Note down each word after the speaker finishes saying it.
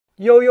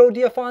Yo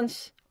dear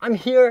fans, I'm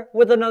here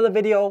with another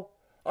video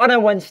on a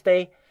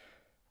Wednesday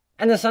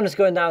and the sun is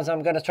going down, so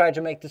I'm gonna try to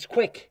make this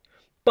quick.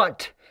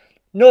 But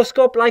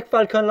Noscope like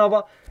Falcon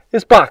lover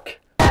is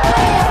back.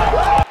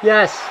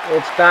 Yes,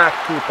 it's back,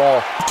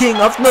 people. King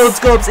of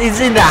Noscopes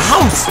is in the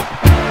house.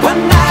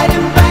 One night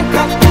in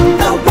Bangkok in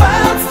the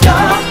world's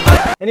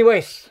top.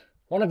 Anyways,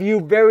 one of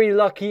you very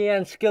lucky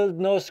and skilled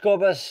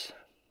Noscopers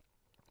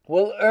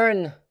will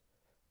earn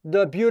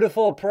the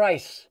beautiful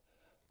prize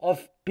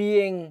of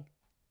being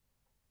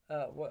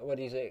what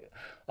do you say?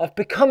 Of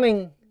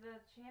becoming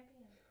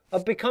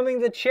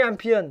the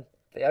champion.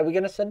 Are we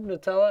gonna send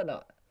Nutella?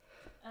 No.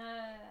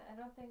 I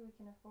don't think we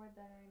can afford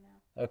that right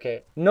now.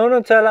 Okay. No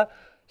Nutella.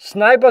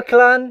 Sniper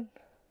Clan.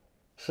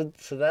 So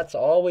that's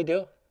all we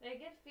do. They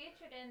get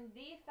featured in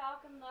the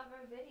Falcon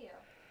Lover video.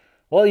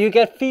 Well, you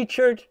get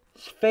featured,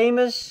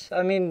 famous.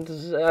 I mean,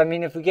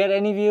 if we get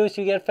any views,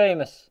 you get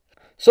famous.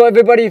 So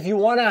everybody, if you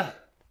wanna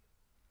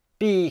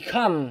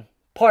become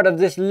part of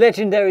this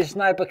legendary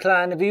Sniper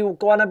Clan, if you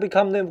wanna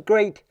become the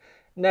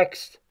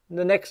next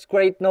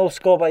great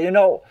Noscoper, you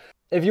know,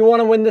 if you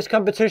wanna win this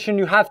competition,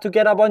 you have to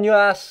get up on your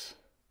ass.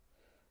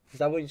 Is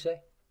that what you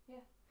say?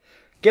 Yeah.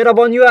 Get up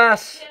on your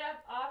ass. Get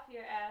up off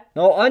your ass.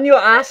 No, on your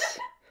ass.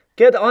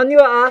 Get on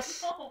your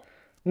ass. Oh.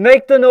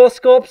 Make the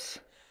Noscopes.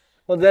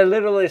 Well, they're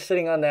literally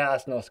sitting on their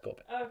ass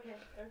Noscope. Okay.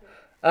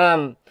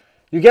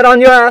 You get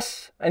on your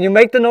ass and you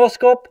make the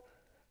Noscope.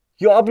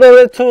 You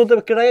upload it to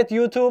the great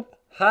YouTube.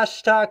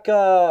 Hashtag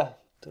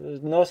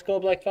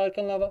Noscope like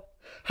Falcon lover.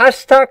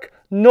 Hashtag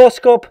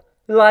Noscope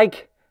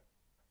like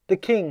the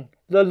King,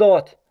 the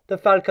Lord, the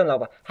Falcon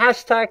lover.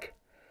 Hashtag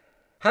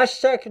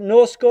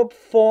Noscope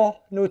for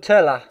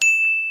Nutella.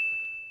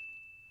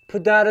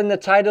 Put that in the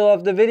title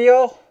of the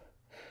video.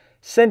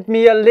 Send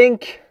me a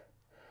link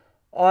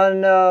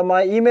on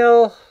my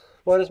email.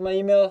 What is my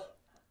email?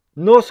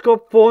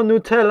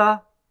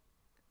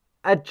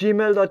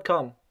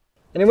 noscopefornutella@gmail.com.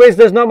 Anyways,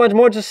 there's not much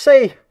more to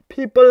say,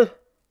 people.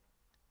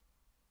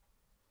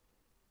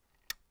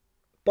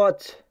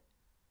 But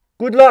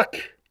good luck.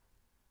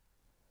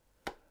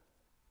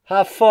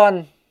 Have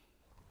fun.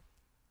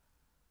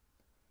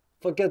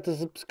 Forget to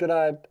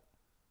subscribe.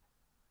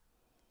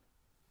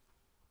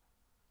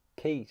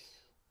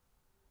 Peace.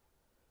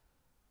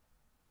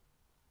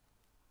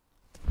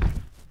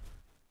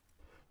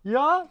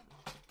 Yeah?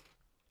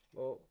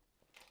 Oh.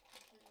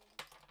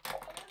 What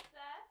was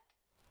that?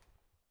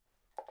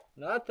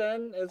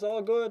 Nothing. It's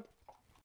all good.